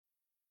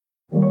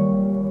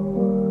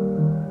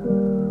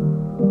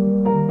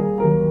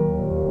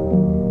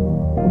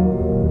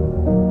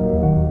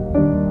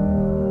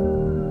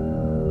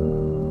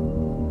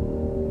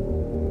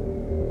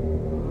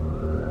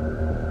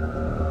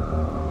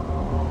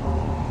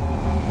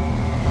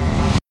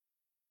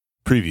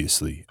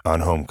Previously on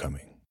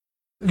Homecoming.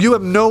 You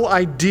have no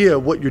idea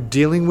what you're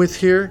dealing with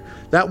here.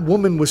 That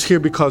woman was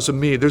here because of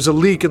me. There's a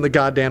leak in the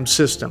goddamn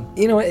system.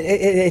 You know,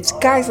 it's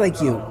guys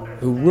like you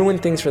who ruin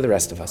things for the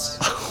rest of us.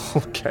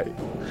 Okay.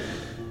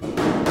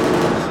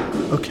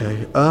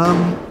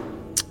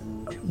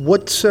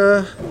 What's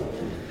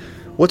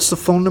the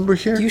phone number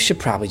here? You should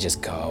probably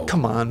just go.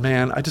 Come on,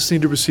 man. I just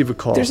need to receive a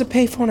call. There's a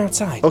payphone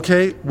outside.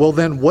 Okay, well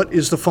then, what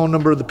is the phone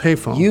number of the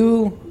payphone?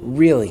 You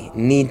really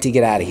need to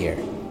get out of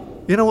here.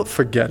 You know what?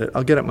 Forget it.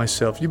 I'll get it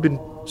myself. You've been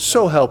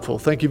so helpful.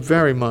 Thank you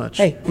very much.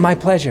 Hey, my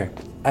pleasure.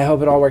 I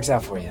hope it all works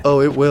out for you.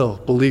 Oh, it will.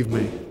 Believe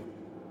me.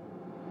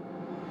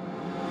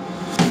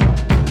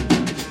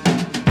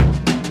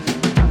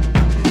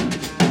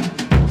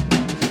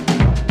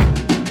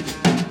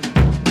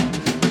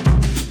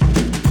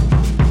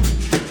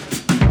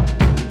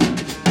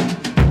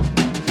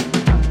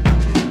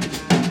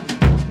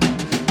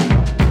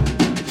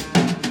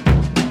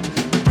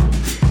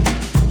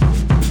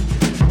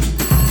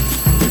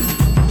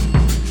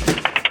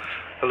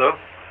 Hello?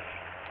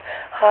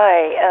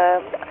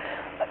 Hi,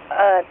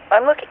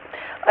 I'm looking.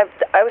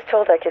 I was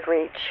told I could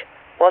reach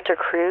Walter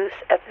Cruz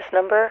at this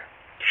number.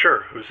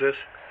 Sure, who's this?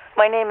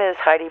 My name is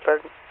Heidi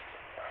Burton.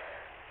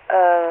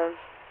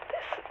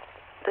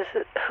 This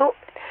is who?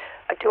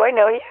 Do I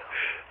know you?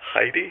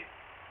 Heidi?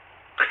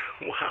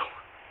 Wow.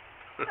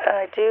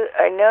 I do.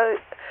 I know.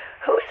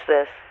 Who is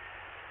this?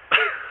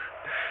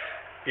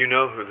 You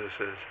know who this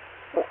is.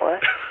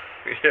 What?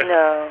 Yeah.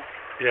 No.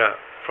 Yeah,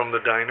 from the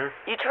diner?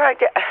 You tried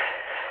to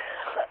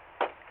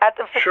at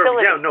the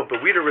facility. Sure, yeah, no,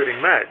 but we'd already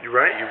met,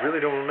 right? You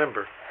really don't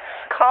remember.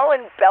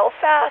 Colin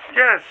Belfast?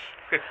 Yes.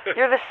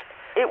 You're this.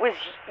 It was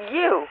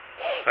you.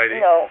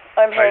 Heidi. No,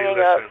 I'm Heidi, hanging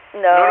listen. up.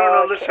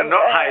 No, Listen.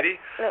 No, Heidi.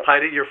 No.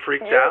 Heidi, you're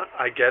freaked out.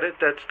 I get it.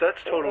 That's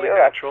totally You're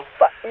natural.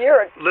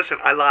 You're a Listen,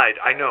 I lied.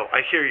 I know.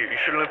 I hear you. You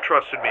shouldn't have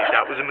trusted me.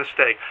 That was a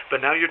mistake. But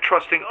now you're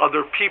trusting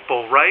other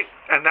people, right?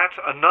 And that's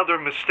another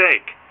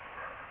mistake.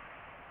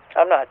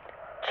 I'm not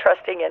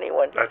trusting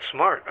anyone. That's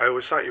smart. I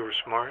always thought you were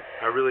smart.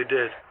 I really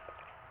did.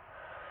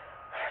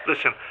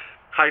 Listen,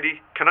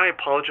 Heidi, can I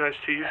apologize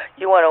to you?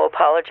 You want to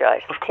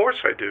apologize? Of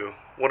course I do.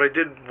 What I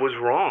did was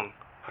wrong,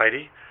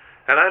 Heidi.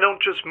 And I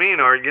don't just mean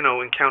our,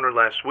 encounter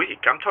last week.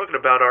 I'm talking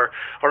about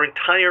our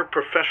entire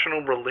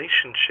professional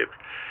relationship.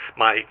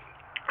 My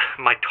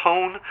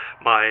tone,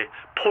 my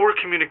poor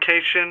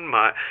communication,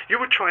 you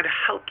were trying to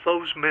help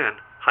those men,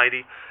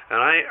 Heidi,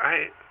 and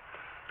I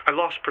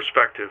lost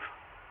perspective.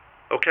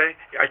 Okay?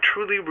 I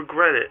truly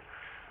regret it,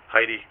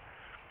 Heidi.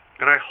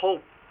 And I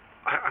hope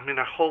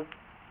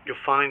you'll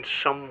find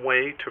some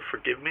way to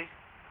forgive me.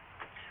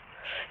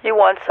 You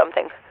want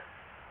something.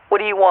 What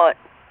do you want?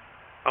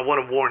 I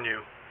want to warn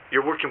you.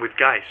 You're working with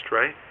Geist,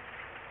 right?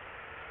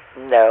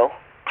 No.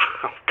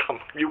 Come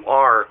on, you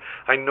are.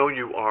 I know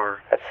you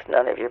are. That's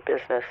none of your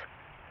business.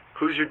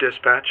 Who's your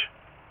dispatch?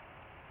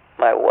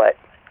 My what?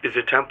 Is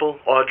it Temple?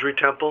 Audrey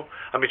Temple?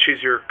 I mean,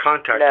 she's your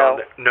contact No. on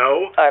that.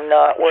 No? I'm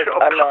not.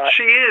 I'm not.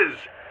 She is,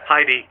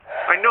 Heidi.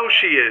 I know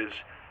she is.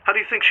 How do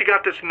you think she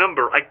got this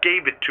number? I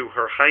gave it to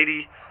her,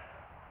 Heidi.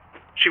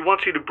 She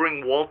wants you to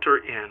bring Walter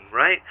in,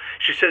 right?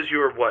 She says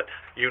you're, what,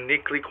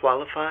 uniquely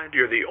qualified?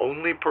 You're the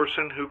only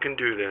person who can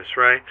do this,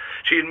 right?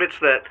 She admits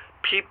that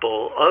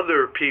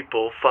other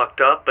people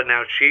fucked up, but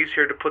now she's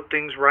here to put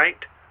things right,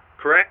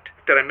 correct?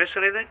 Did I miss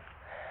anything?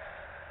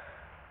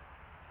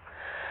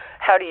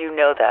 How do you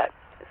know that?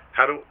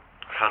 How do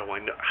I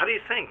know? How do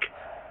you think?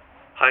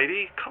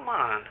 Heidi, come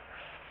on.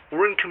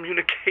 We're in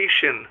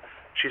communication.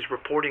 She's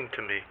reporting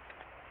to me.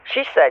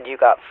 She said you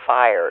got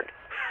fired.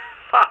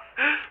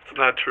 It's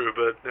not true,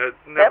 but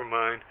never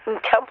mind.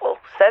 Temple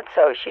said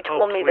so. She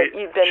told me that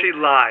you've been... She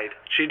lied.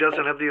 She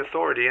doesn't have the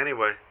authority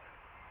anyway.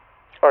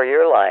 Or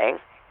you're lying.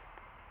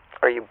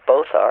 Or you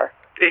both are.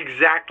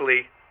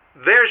 Exactly.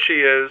 There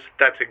she is.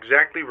 That's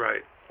exactly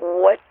right.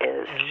 What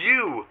is?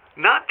 You.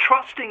 Not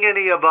trusting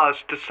any of us.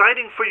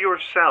 Deciding for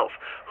yourself.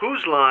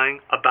 Who's lying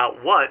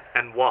about what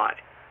and why.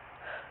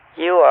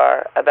 You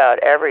are about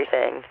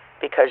everything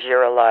because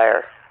you're a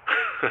liar.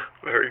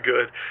 Very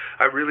good.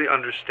 I really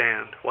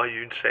understand why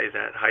you'd say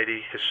that,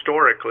 Heidi,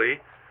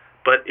 historically.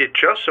 But it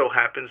just so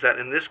happens that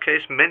in this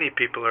case, many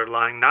people are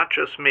lying, not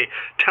just me.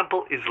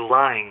 Temple is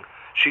lying.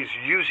 She's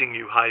using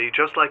you, Heidi,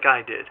 just like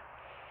I did.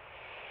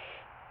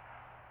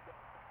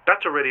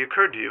 That's already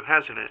occurred to you,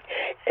 hasn't it?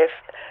 If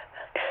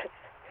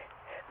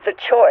the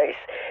choice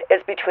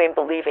is between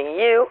believing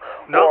you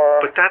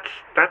but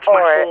that's or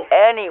my whole...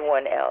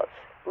 anyone else,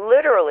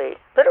 literally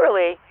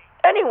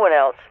anyone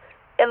else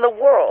in the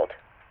world,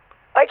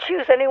 I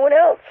choose anyone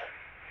else.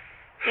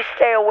 You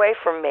stay away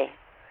from me.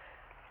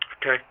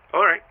 Okay,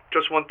 all right.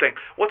 Just one thing.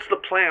 What's the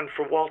plan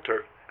for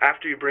Walter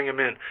after you bring him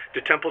in?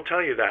 Did Temple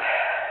tell you that?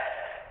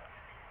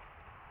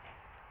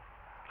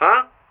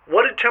 Huh?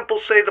 What did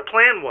Temple say the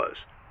plan was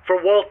for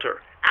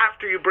Walter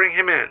after you bring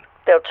him in?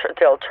 They'll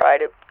try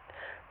to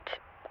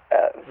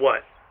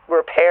what?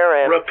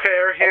 Repair him.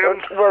 Repair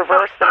him?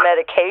 Reverse the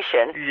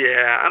medication.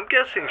 Yeah, I'm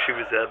guessing she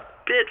was a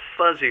bit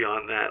fuzzy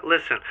on that.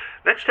 Listen,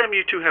 next time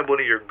you two have one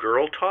of your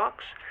girl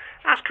talks,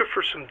 Ask her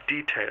for some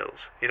details.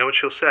 You know what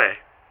she'll say?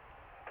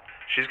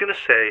 She's going to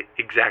say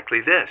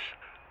exactly this.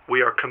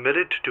 We are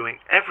committed to doing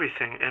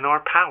everything in our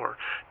power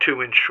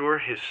to ensure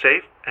his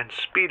safe and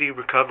speedy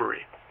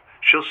recovery.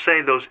 She'll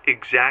say those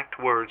exact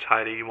words,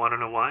 Heidi. You want to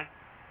know why?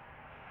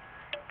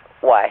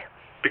 Why?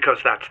 Because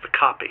that's the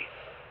copy.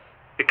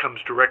 It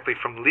comes directly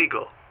from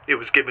legal. It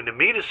was given to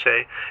me to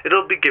say.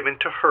 It'll be given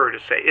to her to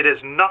say. It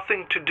has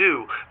nothing to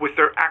do with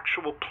their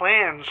actual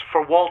plans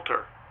for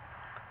Walter.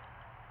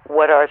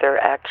 What are their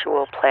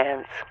actual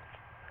plans?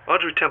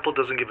 Audrey Temple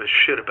doesn't give a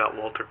shit about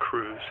Walter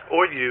Cruz,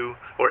 or you,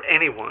 or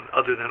anyone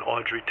other than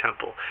Audrey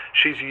Temple.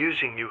 She's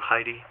using you,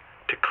 Heidi,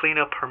 to clean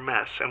up her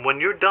mess, and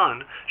when you're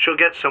done, she'll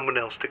get someone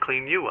else to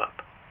clean you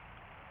up.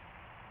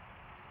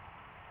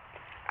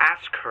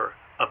 Ask her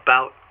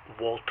about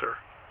Walter.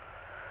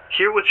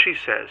 Hear what she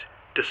says.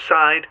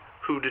 Decide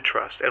who to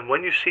trust. And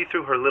when you see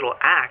through her little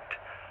act,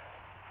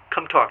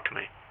 come talk to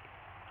me.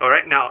 All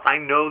right? Now, I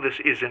know this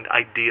isn't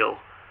ideal,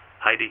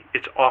 Heidi.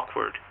 It's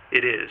awkward.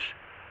 It is.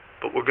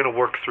 But we're going to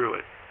work through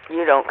it.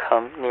 You don't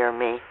come near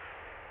me.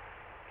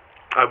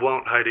 I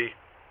won't, Heidi.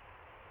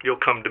 You'll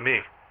come to me.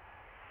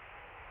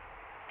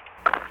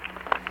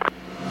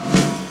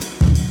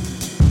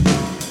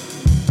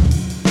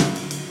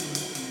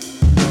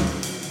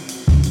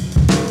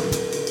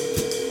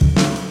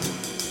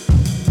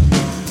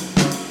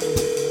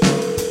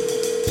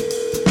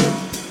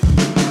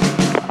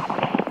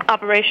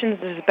 Operations,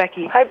 this is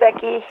Becky. Hi,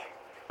 Becky.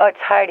 Oh, it's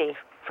Heidi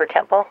for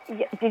Temple.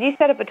 Yeah, did you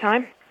set up a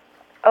time?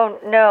 Oh,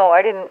 no,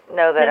 I didn't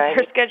know that.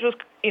 Her schedule's,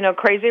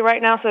 crazy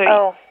right now, so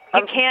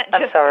you can't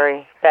just... I'm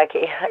sorry,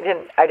 Becky.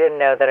 I didn't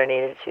know that I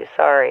needed to.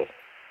 Sorry.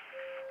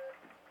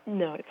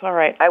 No, it's all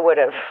right. I would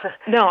have.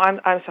 No,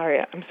 I'm sorry.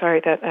 I'm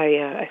sorry that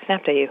I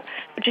snapped at you.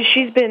 But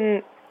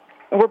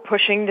we're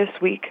pushing this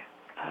week.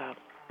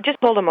 Just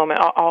hold a moment.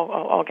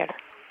 I'll get her.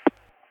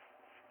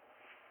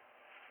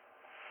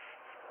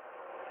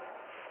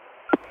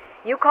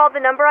 You called the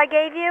number I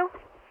gave you?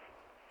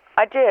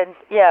 I did,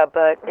 yeah,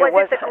 but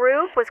was it the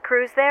group? Was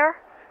Cruz there?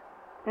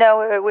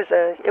 No, it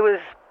was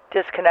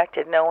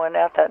disconnected. No one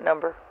at that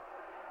number.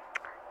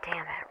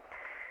 Damn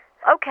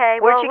it. Okay,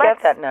 Where'd you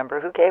get that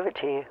number? Who gave it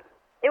to you?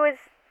 It was...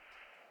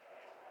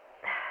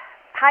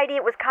 Heidi,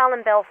 it was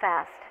Colin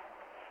Belfast.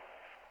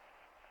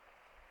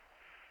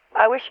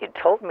 I wish you'd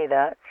told me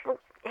that. Well,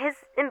 his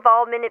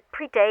involvement, it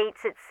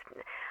predates.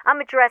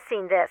 I'm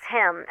addressing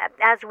him,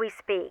 as we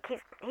speak.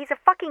 He's a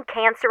fucking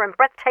cancer and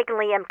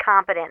breathtakingly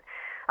incompetent.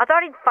 I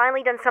thought he'd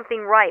finally done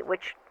something right,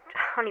 which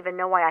I don't even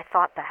know why I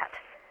thought that.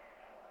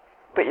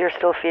 But you're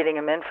still feeding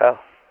him info.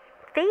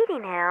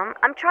 Feeding him?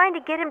 I'm trying to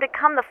get him to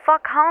come the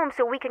fuck home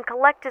so we can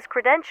collect his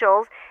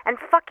credentials and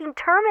fucking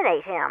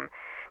terminate him.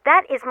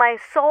 That is my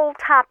sole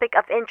topic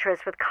of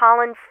interest with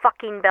Colin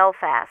fucking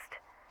Belfast.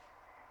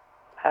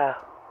 Oh.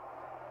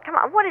 Come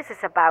on, what is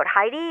this about,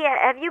 Heidi?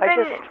 Have you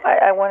been...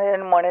 I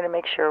wanted to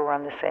make sure we're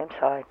on the same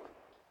side.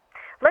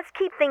 Let's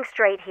keep things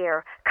straight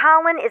here.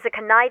 Colin is a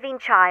conniving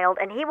child,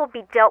 and he will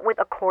be dealt with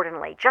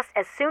accordingly, just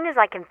as soon as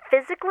I can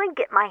physically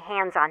get my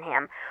hands on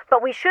him.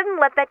 But we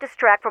shouldn't let that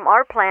distract from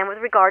our plan with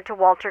regard to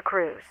Walter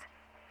Cruz.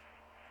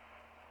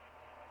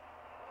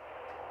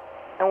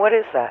 And what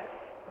is that?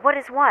 What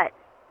is what?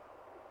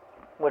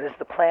 What is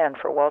the plan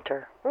for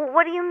Walter? Well,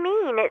 what do you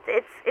mean?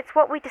 It's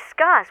what we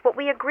discussed, what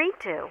we agreed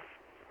to.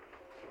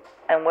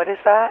 And what is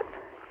that?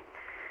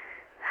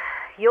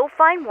 You'll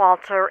find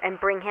Walter and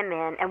bring him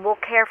in, and we'll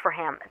care for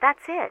him.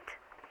 That's it.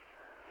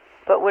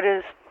 But what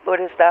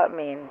does that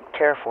mean,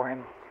 care for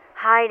him?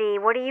 Heidi,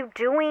 what are you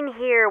doing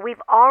here?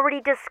 We've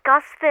already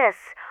discussed this.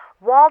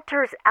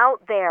 Walter's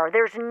out there.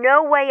 There's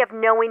no way of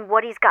knowing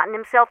what he's gotten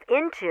himself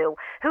into,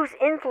 whose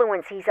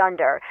influence he's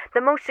under.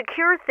 The most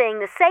secure thing,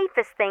 the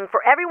safest thing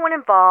for everyone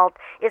involved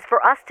is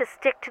for us to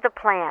stick to the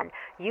plan.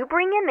 You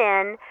bring him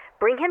in,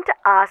 bring him to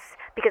us,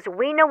 because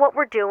we know what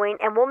we're doing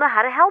and we'll know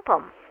how to help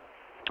him.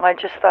 I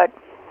just thought...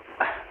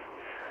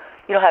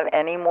 You don't have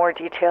any more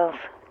details?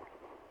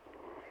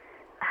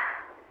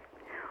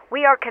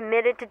 We are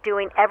committed to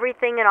doing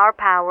everything in our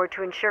power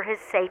to ensure his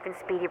safe and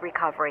speedy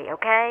recovery,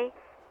 okay?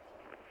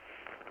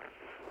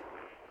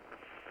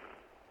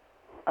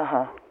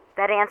 Uh-huh.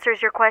 That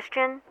answers your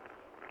question?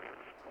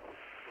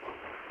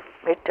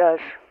 It does.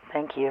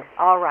 Thank you.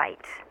 All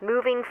right.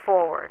 Moving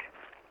forward.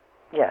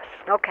 Yes.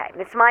 Okay.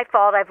 It's my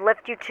fault. I've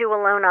left you two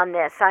alone on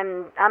this.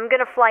 I'm going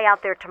to fly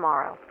out there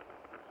tomorrow.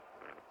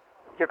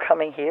 You're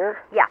coming here?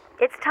 Yeah.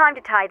 It's time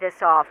to tie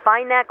this off.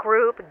 Find that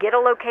group, get a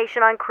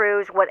location on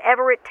Cruz,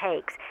 whatever it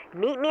takes.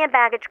 Meet me at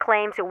baggage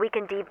claim so we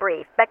can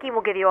debrief. Becky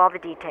will give you all the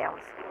details.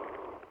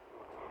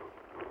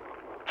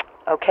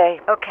 Okay.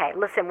 Okay,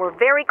 listen, we're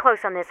very close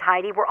on this,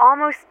 Heidi. We're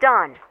almost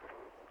done.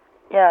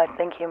 Yeah, I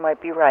think you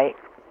might be right.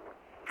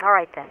 All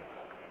right, then.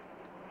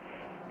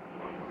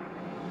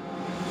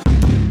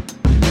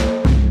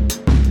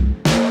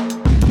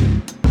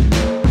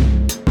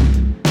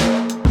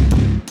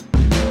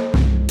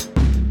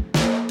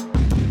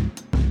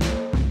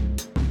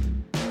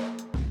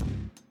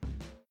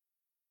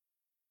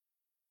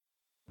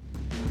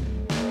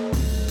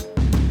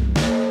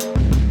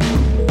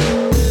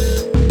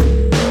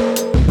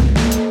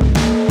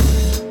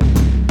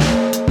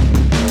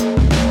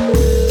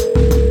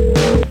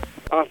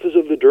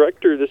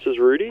 director. This is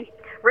Rudy.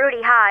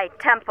 Rudy, hi.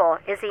 Temple.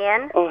 Is he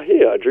in? Oh,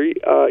 hey, Audrey.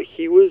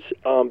 He was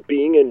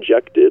being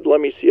injected.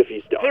 Let me see if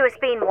he's done. He was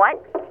being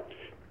what?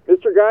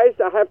 Mr. Geist,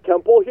 I have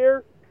Temple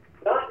here.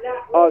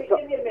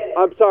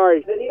 I'm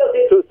sorry.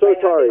 So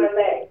sorry.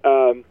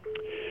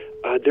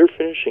 They're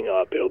finishing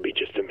up. It'll be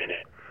just a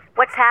minute.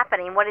 What's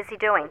happening? What is he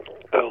doing?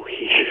 Oh,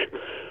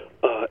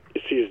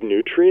 it's these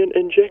nutrient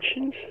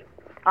injections.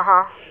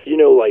 Uh-huh. You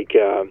know, like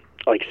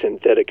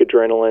synthetic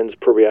adrenalines,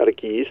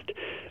 probiotic yeast.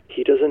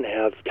 He doesn't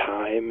have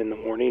time in the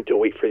morning to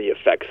wait for the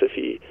effects if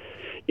he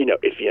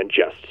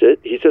ingests it.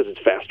 He says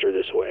it's faster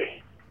this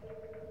way.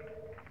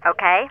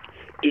 Okay.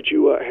 Did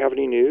you have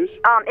any news?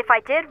 If I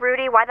did,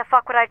 Rudy, why the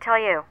fuck would I tell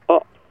you?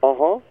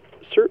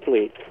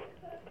 Certainly.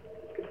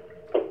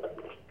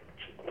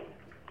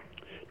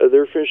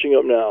 They're finishing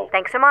up now.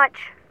 Thanks so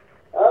much.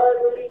 All right,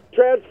 Rudy.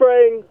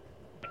 Transferring.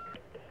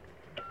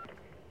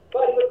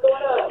 Buddy, what's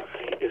going on?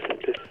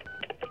 Isn't this...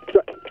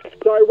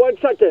 Sorry, 1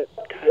 second.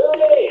 God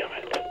damn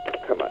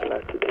it. Come on,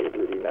 not today,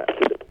 Rudy, not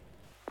today.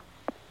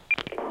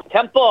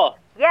 Temple!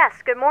 Yes,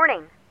 good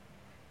morning.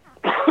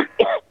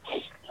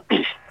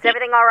 Is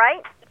everything all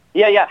right?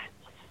 Yeah.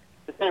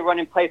 Just gonna run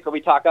in place while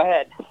we talk. Go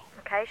ahead.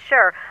 Okay,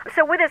 sure.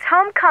 So with his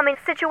homecoming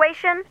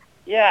situation...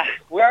 Yeah,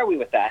 where are we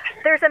with that?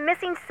 There's a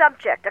missing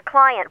subject, a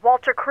client,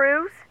 Walter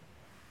Cruz.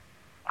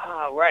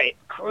 Oh, right.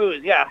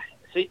 Cruz, yeah.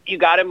 So you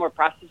got him? We're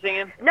processing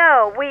him?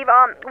 No,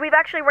 we've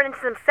actually run into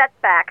some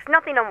setbacks.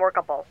 Nothing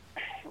unworkable.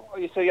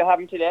 So you'll have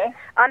him today?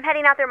 I'm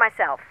heading out there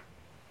myself.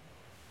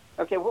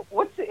 Okay,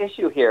 what's the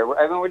issue here?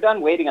 I mean, we're done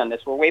waiting on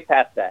this. We're way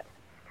past that.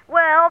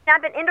 Well,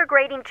 I've been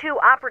integrating 2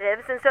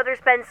 operatives, and so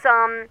there's been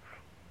some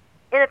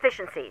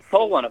inefficiencies.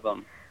 Pull one of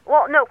them.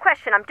 Well, no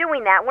question, I'm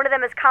doing that. One of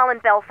them is Colin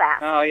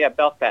Belfast. Oh, yeah,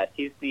 Belfast.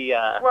 He's the,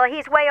 Well,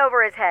 he's way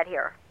over his head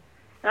here.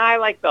 I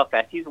like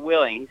Belfast. He's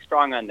willing. He's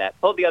strong on that.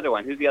 Pull the other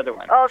one. Who's the other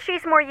one? Oh,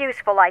 she's more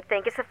useful, I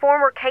think. It's a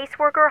former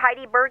caseworker,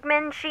 Heidi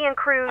Bergman. She and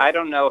Cruz... I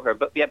don't know her,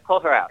 but yeah, pull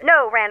her out.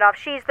 No, Randolph,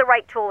 she's the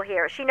right tool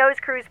here. She knows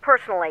Cruz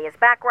personally, his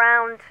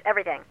background,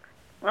 everything.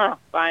 Oh,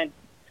 fine.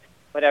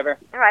 Whatever.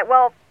 All right,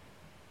 well,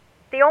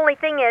 the only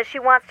thing is she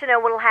wants to know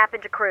what'll happen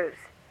to Cruz.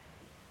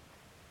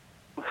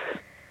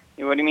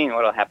 What do you mean,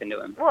 what'll happen to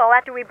him? Well,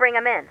 after we bring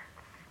him in.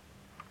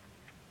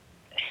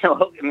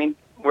 Well, I mean,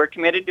 we're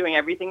committed to doing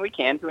everything we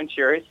can to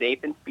ensure a safe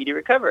and speedy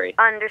recovery.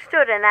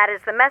 Understood, and that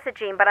is the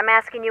messaging, but I'm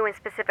asking you in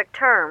specific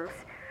terms.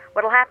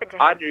 What'll happen to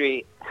him?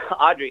 Audrey,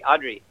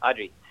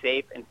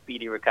 safe and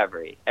speedy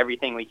recovery.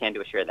 Everything we can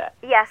to assure that.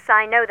 Yes,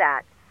 I know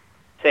that.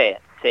 Say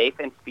it. Safe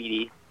and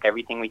speedy,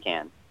 everything we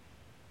can.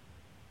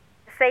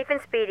 Safe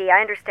and speedy, I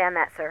understand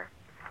that, sir.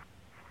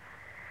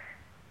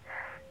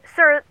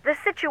 Sir, the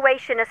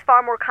situation is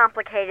far more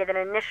complicated than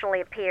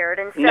initially appeared,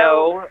 and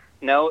so...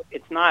 No,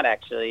 it's not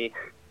actually.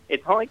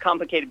 It's only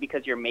complicated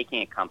because you're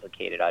making it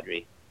complicated,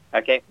 Audrey.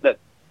 Okay? Look,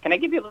 can I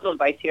give you a little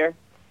advice here?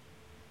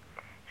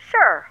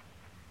 Sure.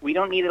 We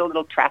don't need a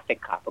little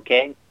traffic cop,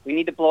 okay? We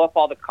need to blow up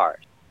all the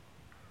cars.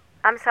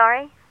 I'm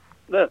sorry?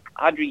 Look,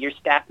 Audrey, your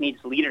staff needs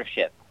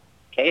leadership,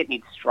 okay? It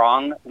needs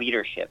strong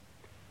leadership.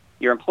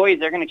 Your employees,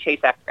 they're going to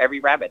chase after every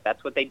rabbit.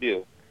 That's what they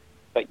do.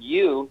 But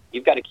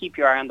you've got to keep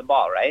your eye on the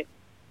ball, right?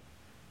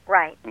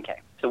 Right.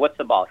 Okay, so what's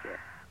the ball here?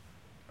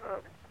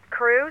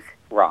 Cruz?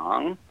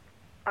 Wrong.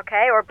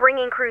 Okay, or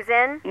bringing Cruz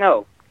in?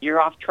 No,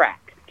 you're off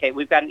track. Okay,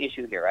 we've got an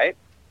issue here, right?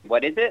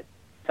 What is it?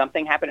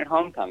 Something happened at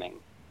homecoming.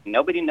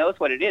 Nobody knows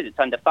what it is. It's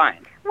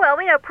undefined. Well,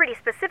 we know pretty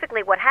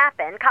specifically what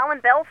happened. Colin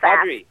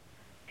Belfast... Audrey,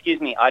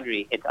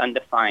 it's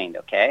undefined,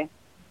 okay?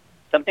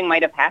 Something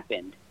might have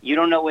happened. You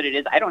don't know what it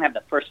is. I don't have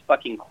the first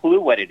fucking clue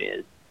what it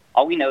is.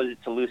 All we know is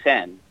it's a loose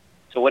end.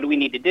 So what do we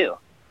need to do?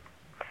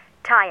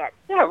 Tie it.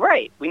 Yeah,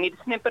 right. We need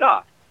to snip it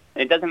off.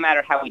 And it doesn't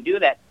matter how we do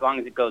that as long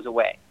as it goes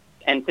away.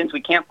 And since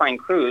we can't find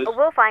Cruz...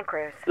 We'll find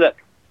Cruz. Look,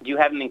 do you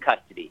have him in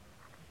custody?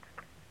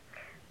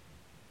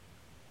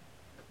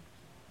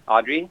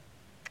 Audrey?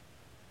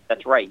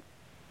 That's right.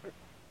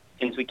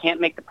 Since we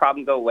can't make the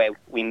problem go away,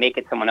 we make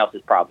it someone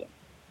else's problem.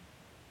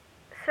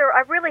 Sir, I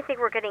really think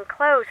we're getting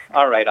close.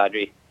 All right,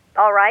 Audrey.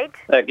 All right?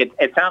 Look,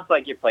 it sounds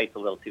like your plate's a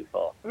little too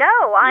full.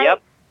 No,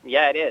 Yep.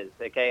 Yeah, it is.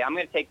 Okay, I'm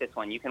going to take this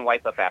one. You can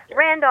wipe up after.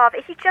 Randolph,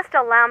 if you just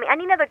allow me, I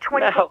need another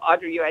 20... No,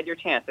 Audrey, you had your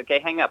chance. Okay,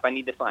 hang up. I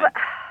need this line.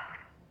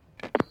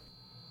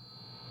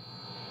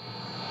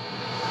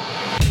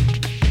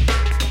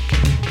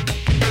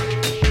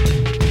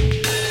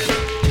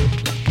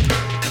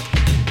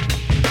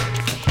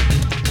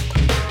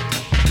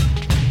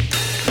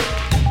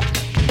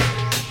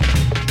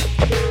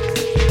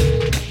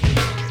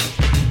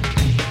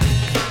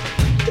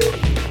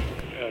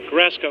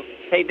 Carrasco.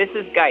 Hey, this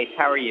is Geist.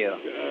 How are you?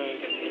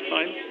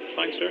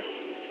 Fine, sir.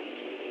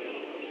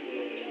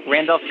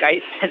 Randolph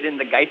Geist, as in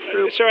the Geist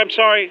group? Sir, I'm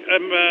sorry.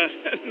 I'm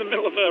in the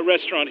middle of a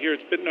restaurant here.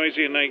 It's a bit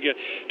noisy, and I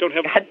don't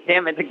have... God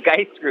damn it, the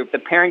Geist group, the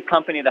parent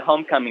company of the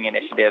Homecoming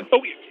Initiative.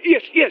 Oh,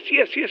 yes,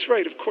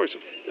 right, of course.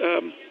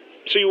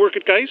 So you work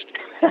at Geist?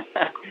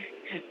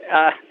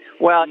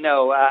 Well,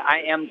 no,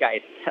 I am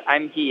Geist.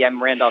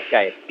 I'm Randolph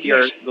Geist.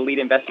 You're the lead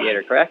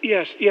investigator, correct?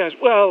 Yes.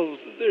 Well,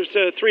 there's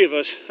 3 of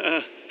us.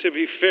 to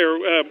be fair,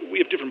 we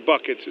have different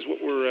buckets, is what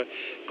we're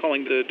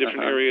calling the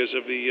different areas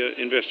of the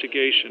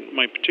investigation.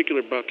 My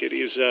particular bucket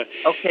is...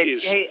 Okay,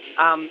 hey,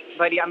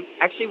 buddy,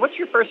 actually, what's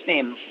your first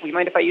name? Do you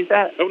mind if I use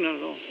that? Oh,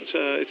 no.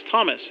 It's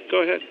Thomas.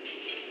 Go ahead.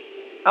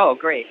 Oh,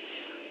 great.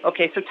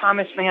 Okay, so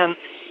Thomas, man,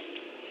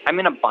 I'm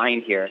in a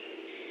bind here.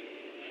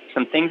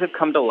 Some things have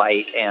come to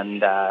light,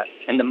 and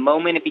the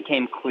moment it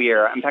became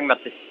clear, I'm talking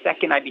about the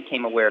second I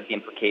became aware of the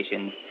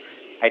implications,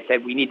 I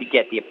said we need to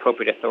get the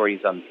appropriate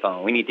authorities on the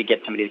phone. We need to get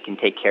somebody that can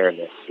take care of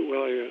this.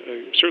 Well,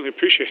 I certainly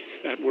appreciate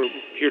that. We're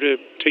here to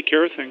take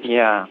care of things.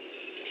 Yeah.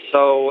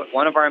 So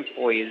one of our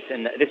employees,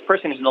 and this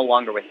person is no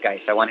longer with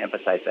Geist. I want to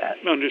emphasize that.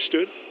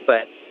 Understood.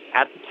 But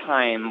at the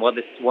time, well,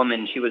 this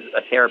woman, she was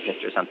a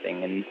therapist or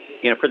something, and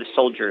for the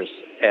soldiers,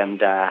 and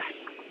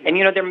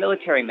they're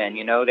military men.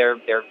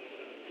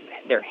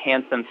 They're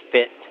handsome,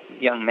 fit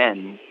young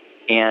men,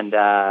 and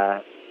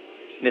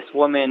this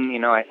woman,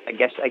 I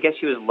guess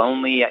she was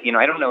lonely.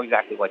 I don't know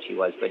exactly what she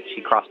was, but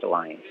she crossed a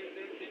line.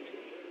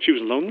 She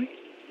was lonely?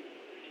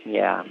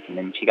 Yeah, and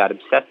then she got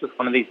obsessed with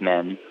one of these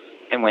men,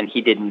 and when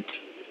he didn't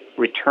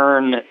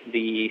return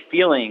the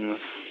feelings,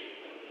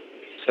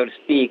 so to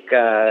speak,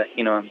 I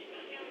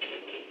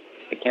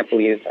can't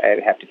believe I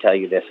have to tell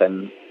you this.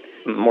 I'm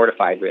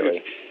mortified,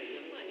 really.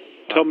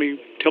 Tell me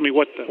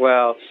what, though?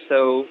 Well,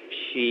 so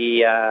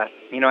she, I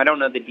don't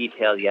know the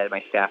details yet.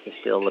 My staff is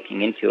still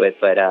looking into it,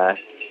 but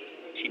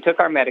she took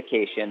our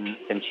medication,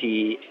 and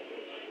she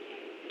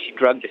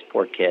drugged this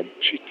poor kid.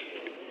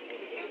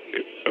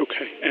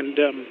 Okay, and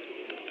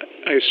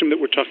I assume that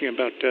we're talking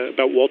about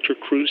Walter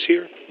Cruz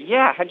here?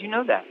 Yeah, how'd you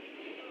know that?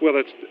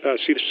 Well,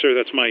 see, sir,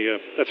 that's my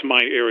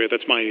area.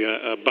 That's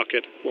my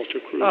bucket, Walter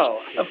Cruz. Oh,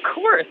 of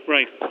course.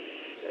 Right.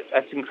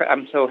 That's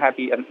I'm so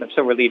happy. I'm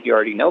so relieved you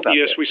already know about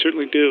this. Yes, we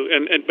certainly do.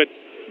 But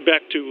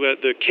back to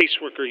the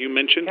caseworker you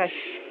mentioned. Yes.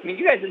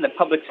 You guys in the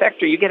public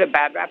sector, you get a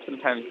bad rap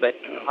sometimes. But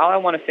all I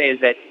want to say is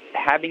that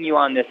having you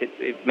on this,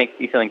 it makes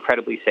me feel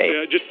incredibly safe.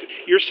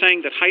 You're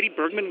saying that Heidi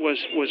Bergman was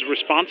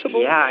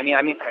responsible? Yeah. I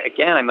mean,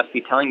 again, I must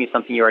be telling you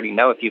something you already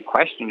know if you've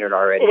questioned it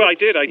already. Well, I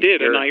did,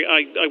 and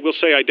I will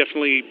say I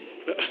definitely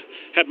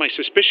had my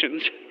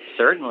suspicions.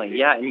 Certainly,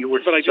 yeah, and you were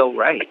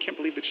right. I can't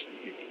believe it's...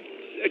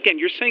 Again,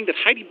 you're saying that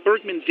Heidi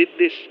Bergman did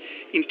this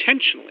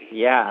intentionally.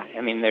 Yeah,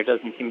 I mean, there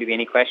doesn't seem to be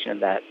any question of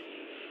that.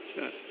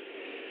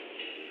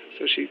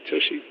 So she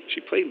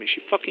played me. She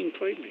fucking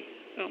played me.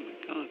 Oh my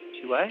God.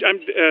 She what? I'm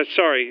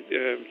sorry,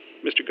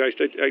 Mr. Geist.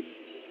 I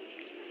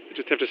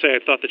just have to say I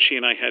thought that she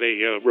and I had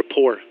a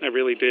rapport. I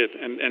really did.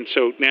 And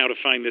so now to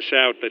find this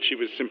out that she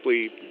was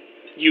simply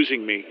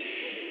using me.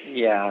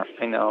 Yeah,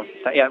 I know.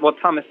 Yeah, well,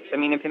 Thomas, I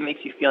mean, if it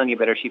makes you feel any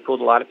better, she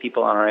fooled a lot of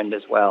people on our end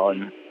as well,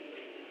 and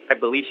I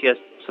believe she has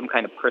some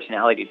kind of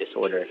personality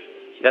disorder.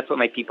 That's what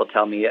my people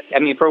tell me. I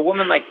mean, for a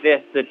woman like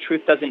this, the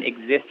truth doesn't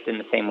exist in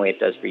the same way it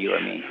does for you or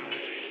me.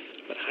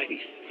 But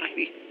Heidi,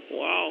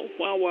 wow.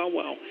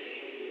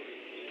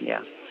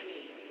 Yeah.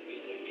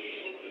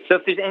 So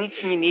if there's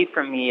anything you need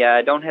from me,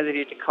 don't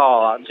hesitate to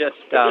call. I'll just...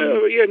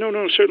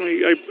 No,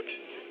 certainly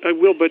I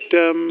will, but...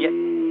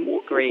 Yeah,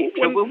 great.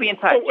 So we'll be in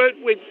touch.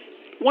 Wait,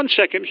 1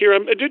 second here.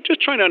 I'm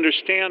just trying to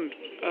understand.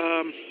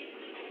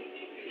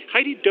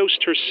 Heidi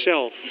dosed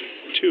herself,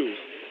 too.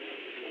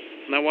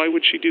 Now, why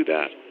would she do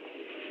that?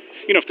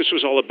 If this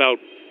was all about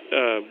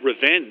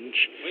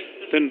revenge,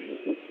 then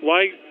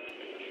why...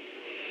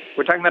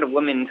 We're talking about a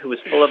woman who was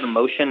full of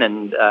emotion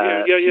and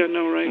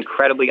right.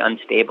 incredibly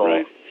unstable.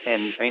 Right.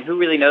 And, I mean, who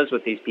really knows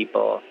what these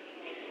people...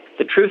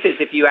 The truth is,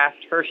 if you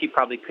asked her, she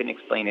probably couldn't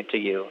explain it to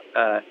you.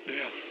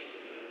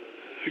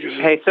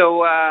 Hey,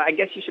 so I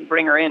guess you should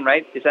bring her in,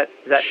 right? Is that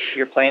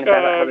your plan? Is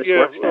that how this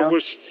works now?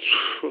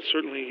 Well,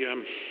 certainly...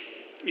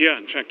 Yeah,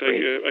 in fact,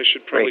 I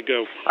should probably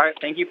go. All right,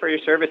 thank you for your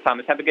service,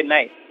 Thomas. Have a good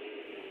night.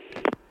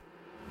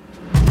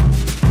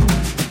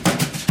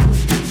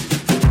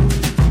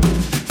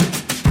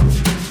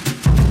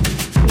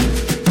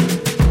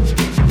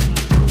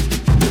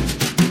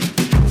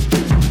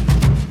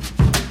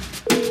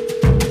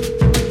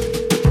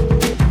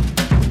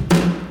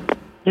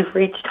 You've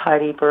reached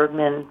Heidi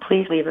Bergman.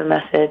 Please leave a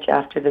message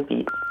after the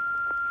beep.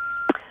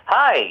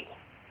 Hi,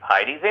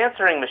 Heidi's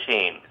answering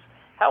machine.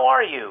 How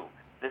are you?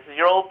 This is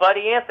your old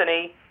buddy,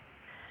 Anthony.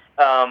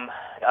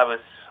 I was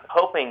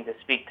hoping to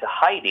speak to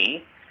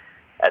Heidi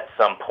at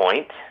some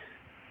point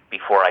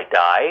before I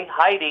die.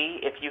 Heidi,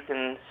 if you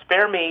can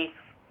spare me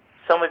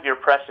some of your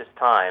precious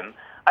time,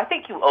 I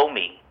think you owe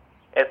me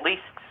at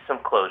least some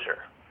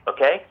closure,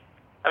 okay?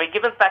 I mean,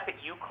 given the fact that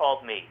you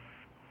called me,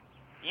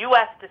 you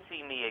asked to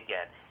see me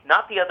again,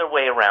 not the other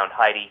way around,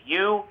 Heidi.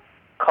 You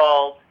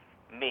called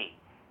me.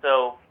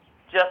 So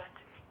just,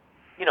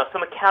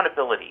 some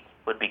accountability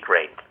would be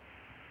great.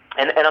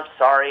 And I'm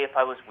sorry if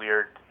I was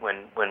weird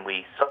when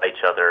we saw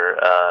each other.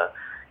 I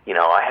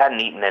hadn't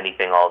eaten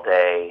anything all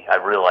day. I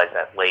realized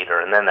that later.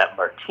 And then that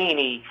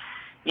martini,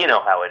 you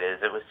know how it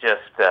is. It was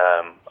just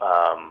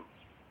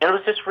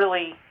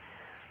really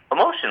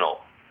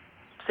emotional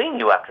seeing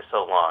you after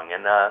so long.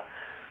 And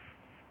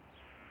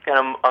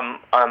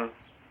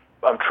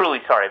I'm truly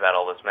sorry about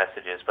all those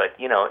messages. But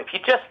if you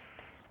just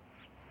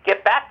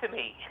get back to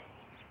me.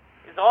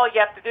 Is all you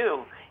have to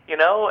do, you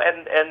know,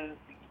 and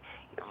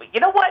you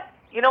know what?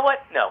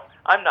 No,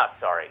 I'm not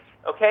sorry,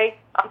 okay?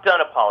 I'm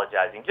done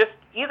apologizing. Just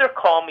either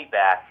call me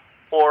back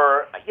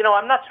or, you know,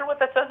 I'm not sure what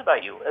that says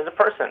about you as a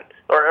person.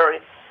 Or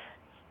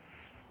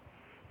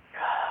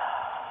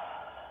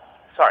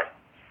sorry.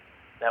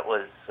 That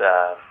was,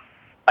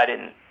 I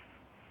didn't,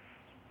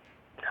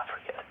 no,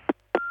 forget it.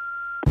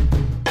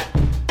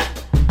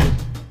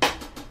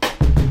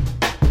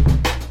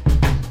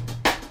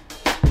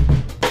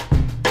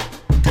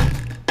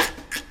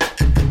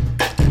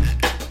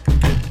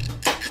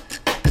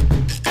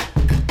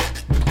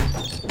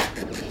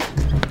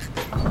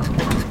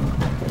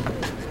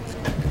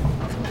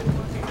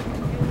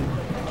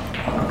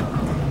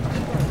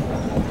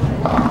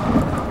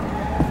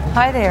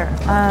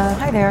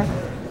 Hi there.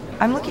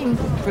 I'm looking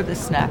for the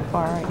snack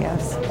bar, I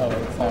guess. Oh,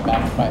 it's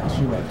back by the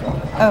shoe right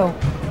there. Oh,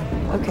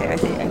 okay. I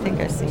think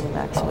I see him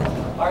actually.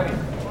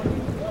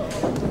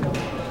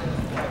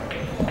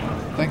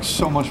 Thanks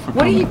so much for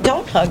What are coming. you?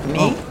 Don't hug me.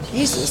 Oh,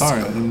 Jesus.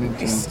 sorry, I didn't mean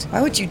to.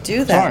 Why would you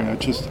do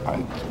that?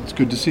 Sorry, it's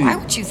good to see you. Why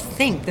would you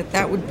think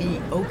that would be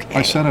okay?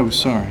 I said I was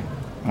sorry.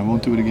 I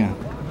won't do it again.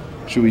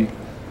 Should we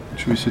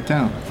sit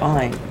down?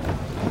 Fine.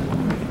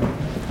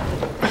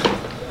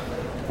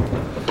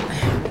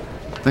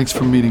 Thanks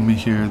for meeting me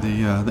here.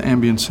 The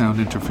ambient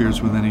sound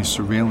interferes with any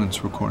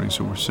surveillance recording,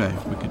 so we're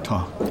safe. We can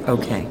talk.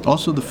 Okay.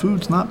 Also, the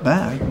food's not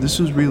bad. This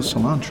is real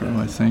cilantro,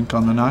 I think,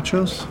 on the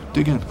nachos.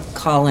 Dig in.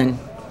 Colin.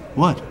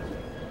 What?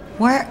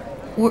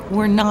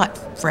 We're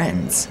not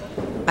friends.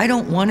 I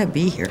don't want to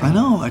be here. I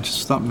know. I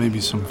just thought maybe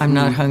some food. I'm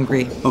not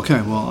hungry.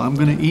 Okay, well, I'm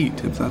going to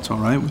eat, if that's all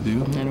right with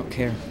you. I don't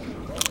care.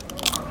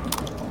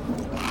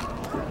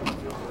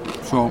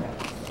 So,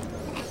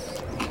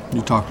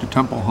 you talked to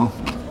Temple, huh?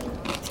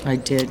 I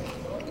did.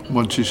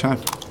 What'd she say?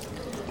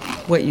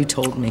 What you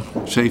told me.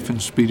 Safe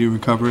and speedy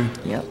recovery?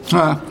 Yep.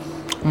 I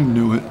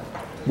knew it.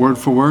 Word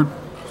for word?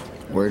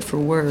 Word for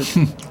word.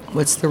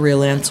 What's the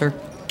real answer?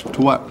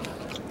 To what?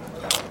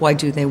 Why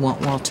do they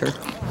want Walter?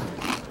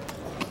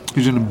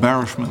 He's an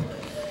embarrassment.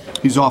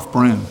 He's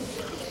off-brand.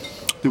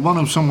 They want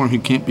him somewhere he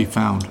can't be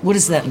found. What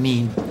does that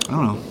mean? I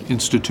don't know.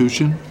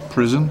 Institution,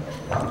 prison,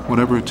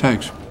 whatever it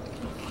takes.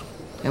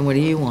 And what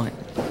do you want?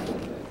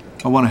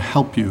 I want to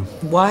help you.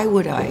 Why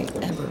would I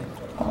ever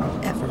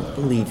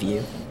believe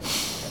you?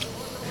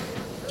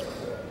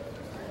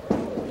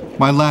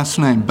 My last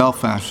name,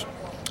 Belfast.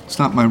 It's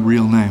not my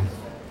real name.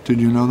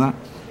 Did you know that?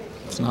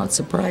 It's not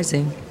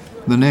surprising.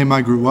 The name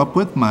I grew up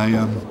with, my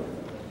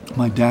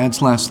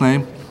dad's last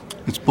name,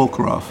 it's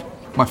Bokarov.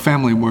 My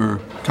family were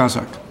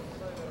Kazakh.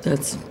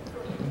 That's,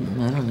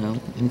 I don't know,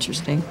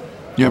 interesting.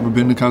 You ever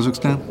been to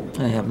Kazakhstan?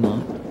 I have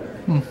not.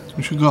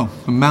 You should go.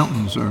 The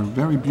mountains are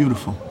very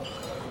beautiful.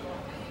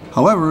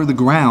 However, the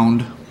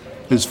ground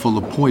is full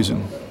of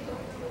poison.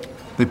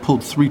 They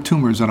pulled 3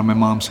 tumors out of my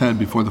mom's head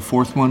before the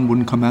 4th one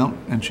wouldn't come out,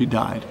 and she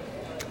died.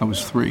 I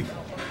was 3.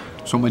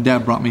 So my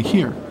dad brought me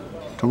here,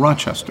 to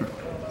Rochester.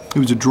 He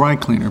was a dry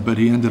cleaner, but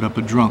he ended up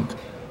a drunk.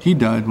 He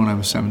died when I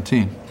was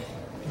 17.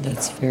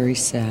 That's very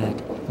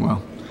sad.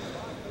 Well,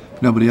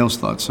 nobody else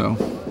thought so.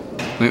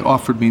 They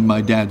offered me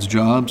my dad's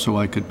job so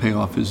I could pay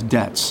off his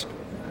debts.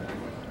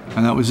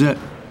 And that was it.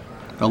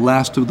 The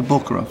last of the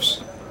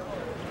Bokarovs.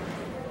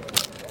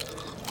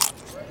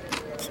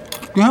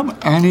 Do you have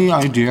any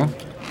idea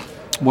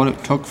what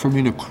it took for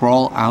me to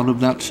crawl out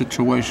of that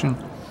situation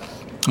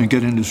and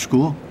get into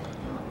school,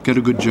 get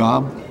a good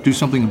job, do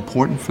something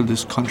important for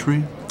this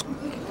country?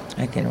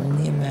 I can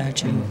only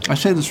imagine. I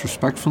say this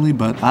respectfully,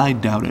 but I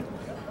doubt it.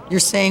 You're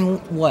saying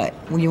what?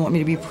 Well, you want me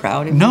to be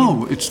proud of you?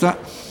 No, it's that.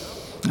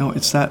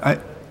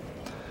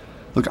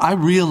 Look, I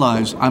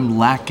realize I'm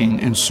lacking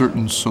in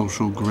certain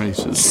social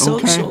graces.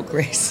 Social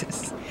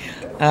graces.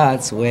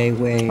 It's way,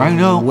 way. I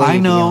know.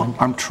 Beyond.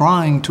 I'm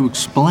trying to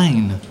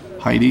explain,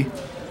 Heidi.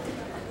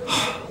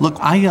 Look,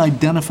 I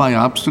identify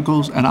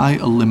obstacles and I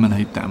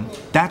eliminate them.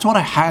 That's what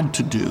I had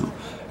to do.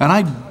 And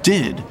I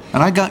did.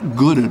 And I got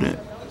good at it.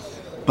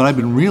 But I've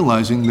been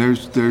realizing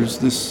there's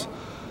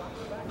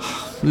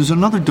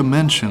another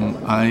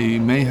dimension I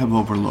may have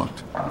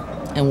overlooked.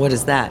 And what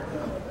is that?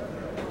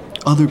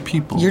 Other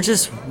people. You're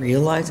just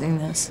realizing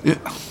this? It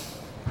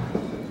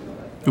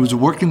was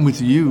working with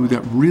you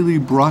that really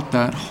brought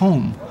that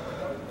home.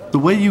 The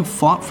way you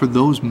fought for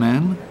those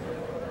men.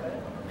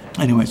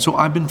 Anyway, so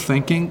I've been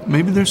thinking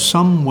maybe there's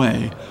some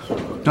way.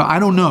 Now, I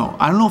don't know.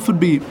 I don't know if it'd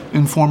be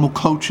informal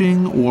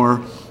coaching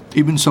or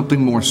even something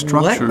more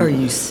structured. What are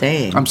you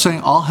saying? I'm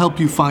saying I'll help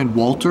you find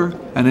Walter,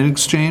 and in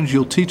exchange,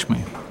 you'll teach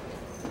me.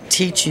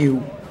 Teach you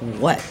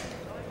what?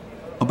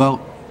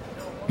 About,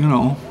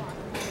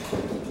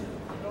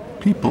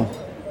 people.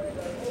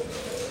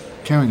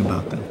 Caring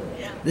about them.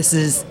 This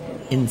is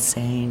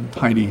insane.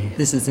 Heidi.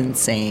 This is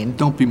insane.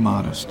 Don't be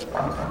modest.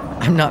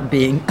 I'm not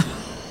being.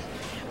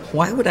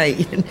 Why would I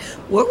even?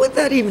 What would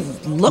that even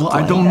look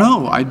like? I don't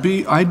know. I'd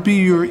be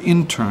your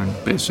intern,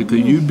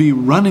 basically. You'd be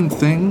running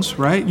things,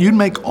 right? You'd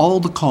make all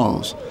the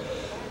calls.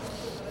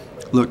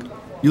 Look,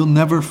 you'll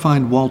never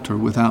find Walter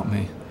without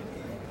me.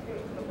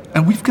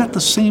 And we've got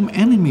the same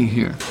enemy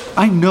here.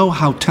 I know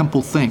how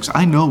Temple thinks.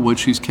 I know what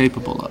she's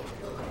capable of.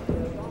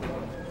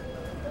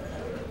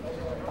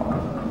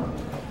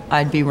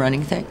 I'd be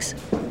running things.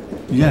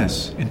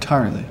 Yes,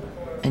 entirely.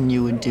 And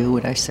you would do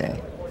what I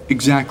say.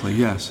 Exactly,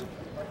 yes.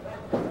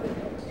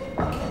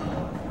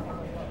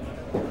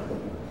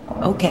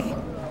 Okay.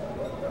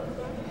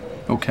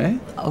 Okay?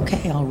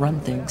 Okay, I'll run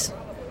things.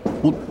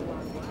 Well,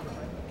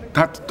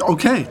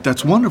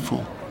 that's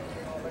wonderful.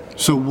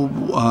 So,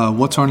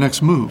 what's our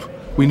next move?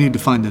 We need to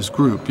find this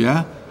group,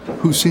 yeah?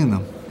 Who's seen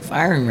them?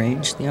 Firing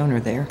range, the owner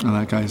there. Oh,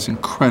 that guy's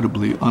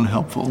incredibly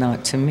unhelpful.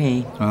 Not to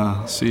me.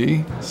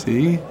 See?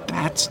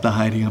 That's the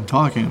Heidi I'm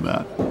talking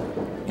about.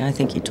 Yeah, I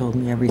think you told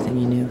me everything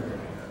you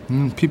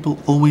knew. People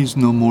always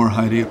know more,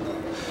 Heidi.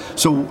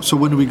 So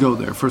when do we go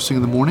there? First thing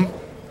in the morning?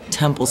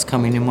 Temple's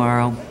coming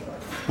tomorrow.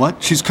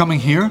 What? She's coming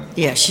here?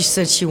 Yeah, she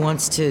said she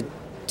wants to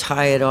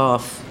tie it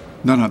off.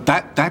 No,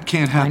 that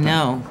can't happen. I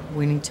know.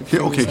 We need to...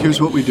 Okay, here's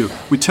what we do.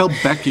 We tell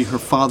Becky her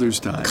father's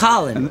died.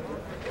 Colin.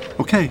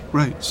 Okay,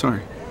 right,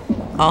 sorry.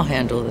 I'll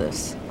handle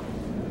this.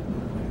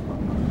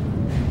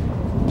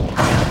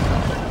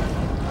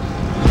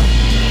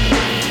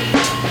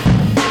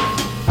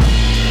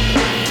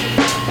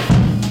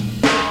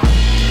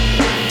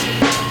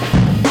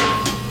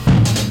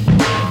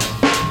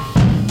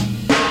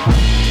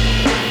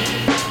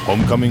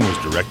 Homecoming was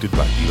directed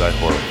by Eli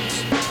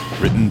Horowitz.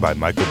 Written by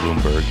Michael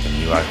Bloomberg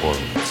and Eli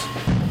Horowitz.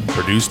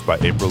 Produced by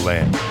April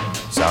Land.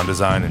 Sound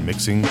design and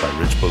mixing by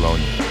Rich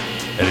Bologna.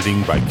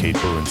 Editing by Kate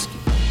Belinsky.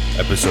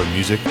 Episode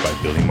music by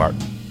Billy Martin.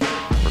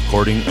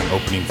 Recording and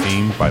opening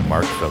theme by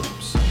Mark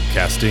Phillips.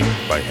 Casting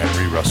by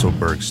Henry Russell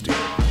Bergstein.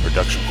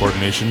 Production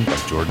coordination by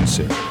Jordan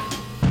Sarek.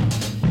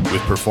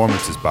 With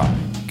performances by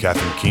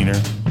Catherine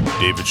Keener,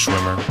 David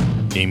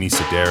Schwimmer, Amy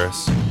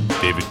Sedaris,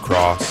 David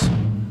Cross,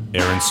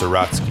 Aaron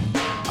Saratsky,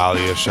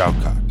 Alia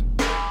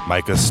Shaukat,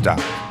 Micah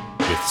Stock.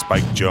 With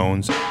Spike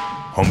Jones,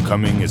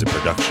 Homecoming is a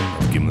production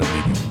of Gimlet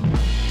Media.